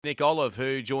Nick Olive,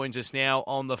 who joins us now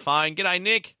on the phone. G'day,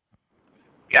 Nick.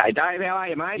 G'day, Dave. How are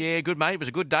you, mate? Yeah, good, mate. It was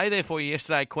a good day there for you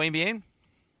yesterday at Queanbeyan.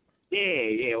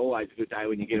 Yeah, always a good day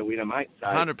when you get a winner, mate. So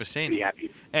 100%. Pretty happy.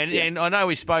 And I know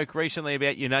we spoke recently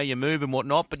about, your move and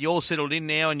whatnot, but you're all settled in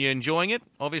now and you're enjoying it,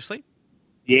 obviously?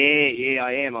 Yeah,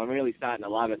 I am. I'm really starting to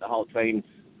love it. The whole team's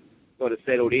sort of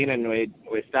settled in and we're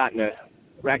starting to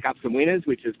rack up some winners,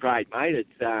 which is great, mate.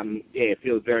 It's it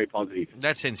feels very positive.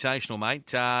 That's sensational,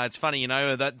 mate. It's funny,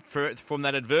 that from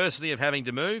that adversity of having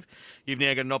to move, you've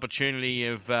now got an opportunity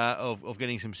of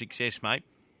getting some success, mate.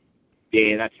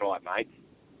 Yeah, that's right, mate.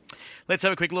 Let's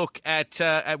have a quick look at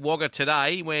Wagga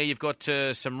today, where you've got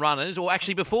some runners. Or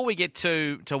actually, before we get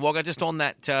to Wagga, just on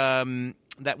that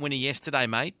winner yesterday,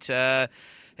 mate.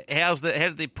 How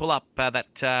did they pull up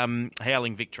that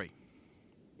Howling victory?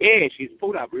 Yeah, she's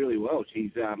pulled up really well. She's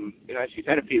she's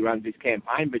had a few runs this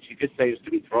campaign, but she just seems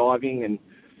to be thriving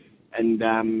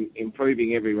and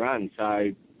improving every run.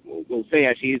 So we'll see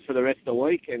how she is for the rest of the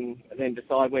week and then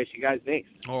decide where she goes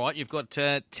next. All right, you've got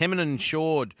Temin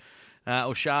Shard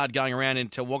going around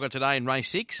into Wagga today in race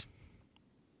 6.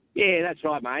 Yeah, that's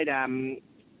right, mate.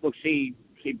 Look, she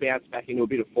bounced back into a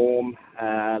bit of form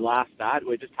last start.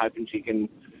 We're just hoping she can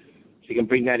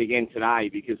bring that again today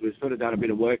because we've sort of done a bit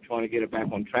of work trying to get her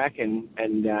back on track and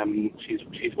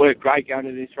she's worked great going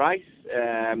into this race.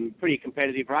 Pretty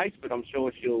competitive race, but I'm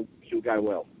sure she'll go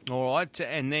well. All right,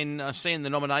 and then I see in the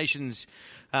nominations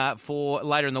for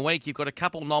later in the week, you've got a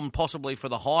couple possibly for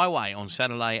the Highway on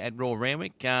Saturday at Royal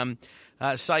Randwick,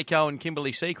 Seiko and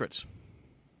Kimberley Secrets.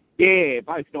 Yeah,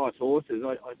 both nice horses.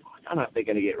 I don't know if they're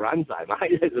going to get runs though,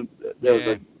 mate. There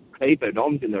was a heap of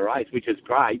noms in the race, which is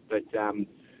great, but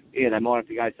they might have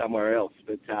to go somewhere else.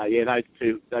 But those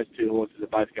two horses are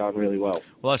both going really well.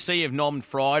 Well, I see you've nommed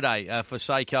Friday for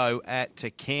Seiko at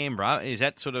Canberra. Is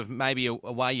that sort of maybe a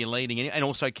way you're leading in? And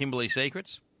also Kimberley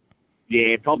Secrets?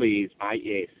 Yeah, probably is, mate,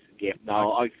 yes. Yeah,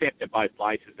 no, I accept at both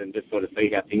places and just sort of see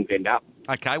how things end up.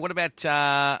 Okay, what about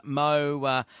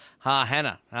Mo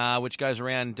Hahana, which goes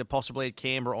around possibly at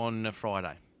Canberra on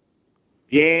Friday?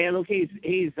 Yeah, look, he's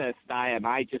a stayer,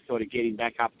 mate, just sort of getting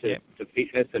back up to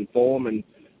fitness and form, and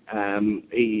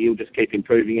he'll just keep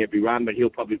improving every run, but he'll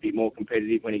probably be more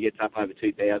competitive when he gets up over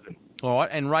 2,000. All right,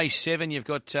 and race 7, you've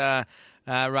got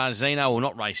Razino, or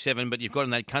not race 7, but you've got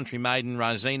in that Country Maiden,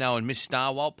 Razino and Miss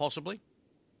Starwild, possibly?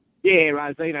 Yeah,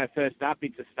 Razino first up.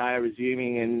 It's a stayer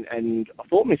resuming, and I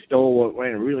thought Miss Starwild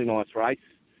ran a really nice race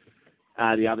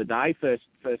the other day, first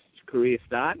career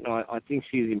start, and I think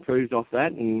she's improved off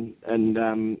that, and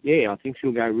I think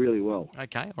she'll go really well.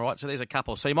 Okay, all right, so there's a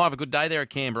couple. So you might have a good day there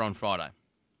at Canberra on Friday.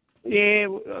 Yeah,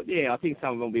 I think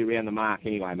some of them will be around the mark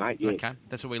anyway, mate. Yeah. Okay,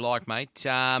 that's what we like, mate.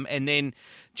 And then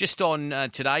just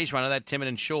on today's runner, that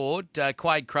Temin Shard,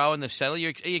 Quade Crow in the saddle, are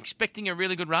you expecting a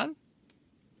really good run?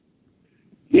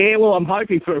 Yeah, well, I'm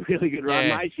hoping for a really good run,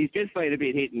 mate. She's just been a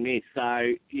bit hit and miss,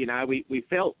 so we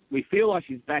feel like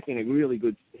she's back in a really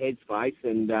good headspace,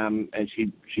 and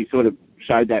she sort of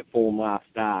showed that form last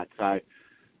start. So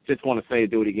just want to see her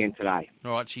do it again today.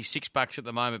 All right, she's $6 at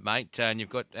the moment, mate, and you've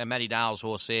got Matty Dale's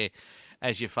horse there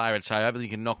as your favourite. So hopefully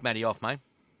you can knock Matty off, mate.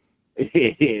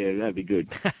 Yeah, that'd be good.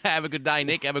 Have a good day,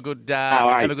 Nick. Have a good day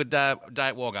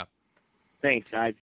at Wagga. Thanks, Dave.